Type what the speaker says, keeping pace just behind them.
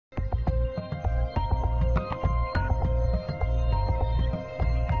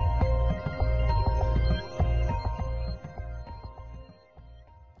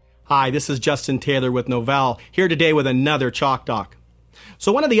Hi, this is Justin Taylor with Novell, here today with another ChalkTalk.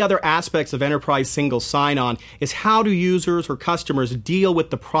 So one of the other aspects of enterprise single sign-on is how do users or customers deal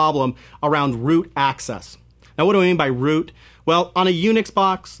with the problem around root access. Now what do I mean by root? Well, on a Unix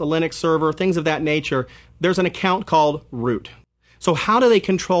box, a Linux server, things of that nature, there's an account called root. So how do they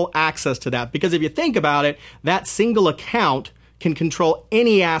control access to that? Because if you think about it, that single account can control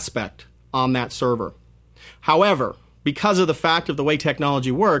any aspect on that server. However, because of the fact of the way technology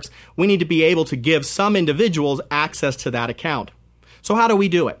works, we need to be able to give some individuals access to that account. So how do we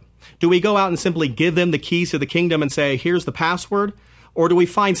do it? Do we go out and simply give them the keys to the kingdom and say, here's the password? Or do we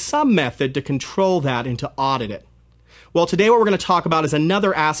find some method to control that and to audit it? Well, today what we're going to talk about is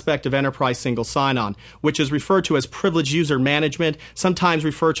another aspect of enterprise single sign-on, which is referred to as privileged user management, sometimes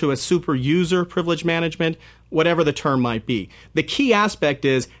referred to as super user privilege management, whatever the term might be. The key aspect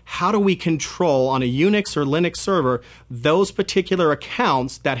is how do we control on a Unix or Linux server those particular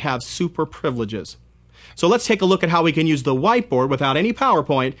accounts that have super privileges. So let's take a look at how we can use the whiteboard without any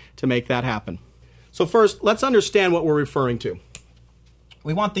PowerPoint to make that happen. So first, let's understand what we're referring to.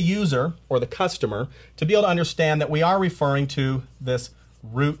 We want the user or the customer to be able to understand that we are referring to this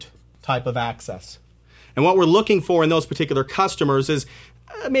root type of access. And what we're looking for in those particular customers is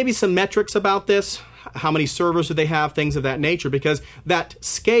maybe some metrics about this. How many servers do they have, things of that nature, because that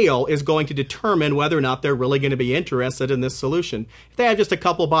scale is going to determine whether or not they're really going to be interested in this solution. If they have just a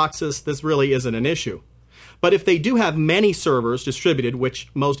couple boxes, this really isn't an issue. But if they do have many servers distributed, which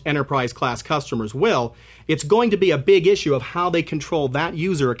most enterprise class customers will, it's going to be a big issue of how they control that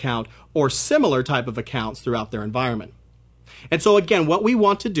user account or similar type of accounts throughout their environment. And so again, what we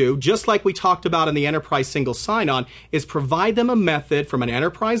want to do, just like we talked about in the enterprise single sign-on, is provide them a method from an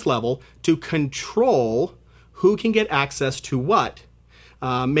enterprise level to control who can get access to what.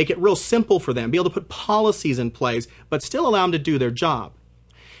 Make it real simple for them, be able to put policies in place, but still allow them to do their job.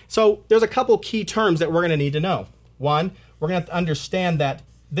 So there's a couple key terms that we're going to need to know. One, we're going to have to understand that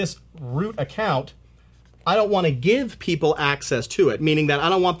this root account, I don't want to give people access to it, meaning that I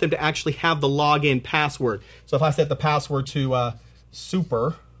don't want them to actually have the login password. So if I set the password to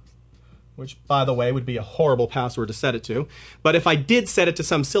super, which by the way would be a horrible password to set it to, but if I did set it to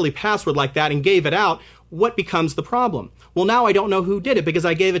some silly password like that and gave it out, what becomes the problem? Well, now I don't know who did it because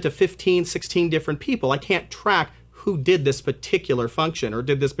I gave it to 15, 16 different people. I can't track who did this particular function or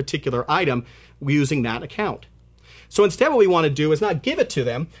did this particular item using that account. So instead what we want to do is not give it to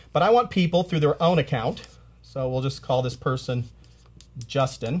them, but I want people through their own account. So we'll just call this person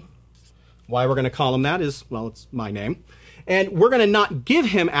Justin. Why we're going to call him that is, well, it's my name. And we're going to not give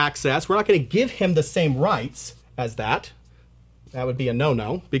him access. We're not going to give him the same rights as that. That would be a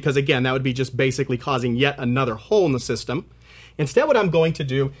no-no, because again, that would be just basically causing yet another hole in the system. Instead, what I'm going to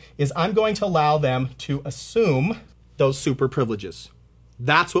do is I'm going to allow them to assume those super privileges.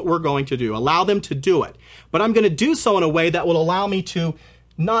 That's what we're going to do. Allow them to do it. But I'm going to do so in a way that will allow me to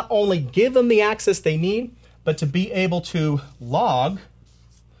not only give them the access they need, but to be able to log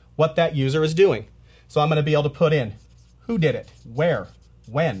what that user is doing. So I'm going to be able to put in who did it, where,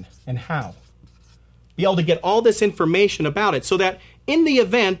 when, and how. Be able to get all this information about it so that in the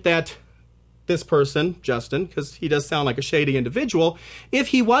event that this person, Justin, because he does sound like a shady individual, if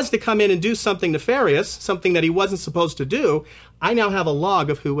he was to come in and do something nefarious, something that he wasn't supposed to do, I now have a log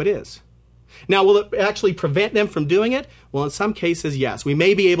of who it is. Now, will it actually prevent them from doing it? Well, in some cases, yes. We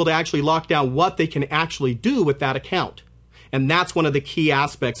may be able to actually lock down what they can actually do with that account. And that's one of the key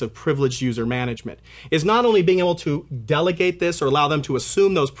aspects of privileged user management, is not only being able to delegate this or allow them to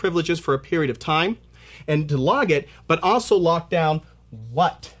assume those privileges for a period of time and to log it, but also lock down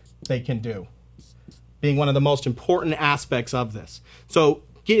what they can do, being one of the most important aspects of this. So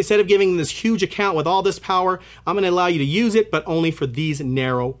instead of giving them this huge account with all this power, I'm going to allow you to use it, but only for these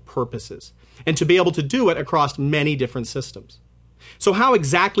narrow purposes, and to be able to do it across many different systems. So how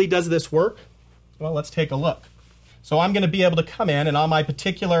exactly does this work? Well, let's take a look. So I'm going to be able to come in and on my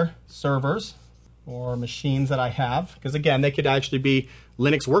particular servers or machines that I have, because again, they could actually be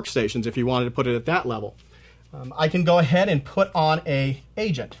Linux workstations if you wanted to put it at that level. I can go ahead and put on an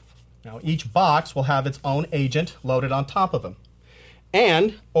agent. Now, each box will have its own agent loaded on top of them.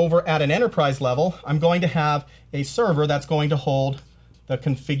 And over at an enterprise level, I'm going to have a server that's going to hold the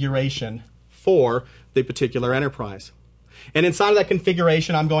configuration for the particular enterprise. And inside of that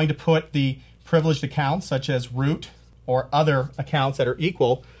configuration, I'm going to put the privileged accounts, such as root or other accounts that are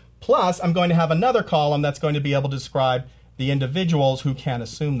equal. Plus, I'm going to have another column that's going to be able to describe the individuals who can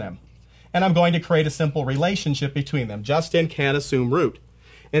assume them. And I'm going to create a simple relationship between them. Justin can assume root.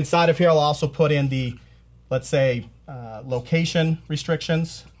 Inside of here, I'll also put in the, let's say, location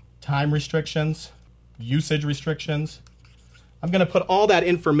restrictions, time restrictions, usage restrictions, I'm going to put all that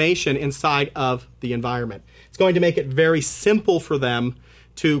information inside of the environment. It's going to make it very simple for them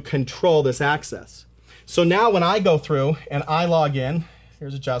to control this access. So now when I go through and I log in,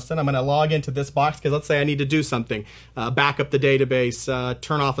 here's Justin, I'm going to log into this box because let's say I need to do something, back up the database,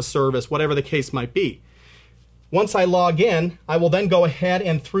 turn off a service, whatever the case might be. Once I log in, I will then go ahead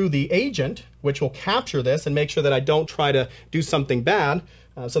and through the agent, which will capture this and make sure that I don't try to do something bad,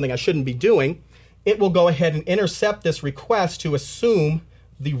 something I shouldn't be doing. It will go ahead and intercept this request to assume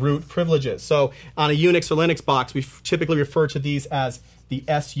the root privileges. So on a Unix or Linux box, we typically refer to these as the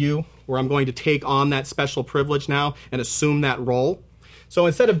SU, where I'm going to take on that special privilege now and assume that role. So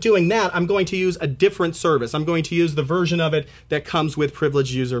instead of doing that, I'm going to use a different service. I'm going to use the version of it that comes with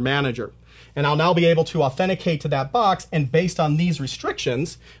Privileged User Manager. And I'll now be able to authenticate to that box and based on these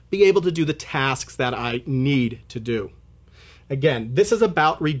restrictions, be able to do the tasks that I need to do. Again, this is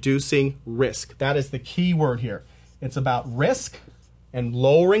about reducing risk. That is the key word here. It's about risk and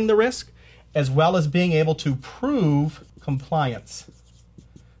lowering the risk, as well as being able to prove compliance.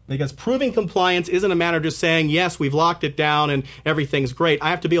 Because proving compliance isn't a matter of just saying, yes, we've locked it down and everything's great. I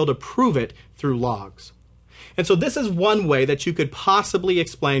have to be able to prove it through logs. And so this is one way that you could possibly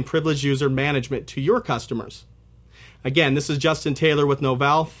explain privileged user management to your customers. Again, this is Justin Taylor with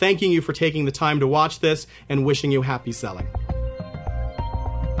Novell, thanking you for taking the time to watch this and wishing you happy selling.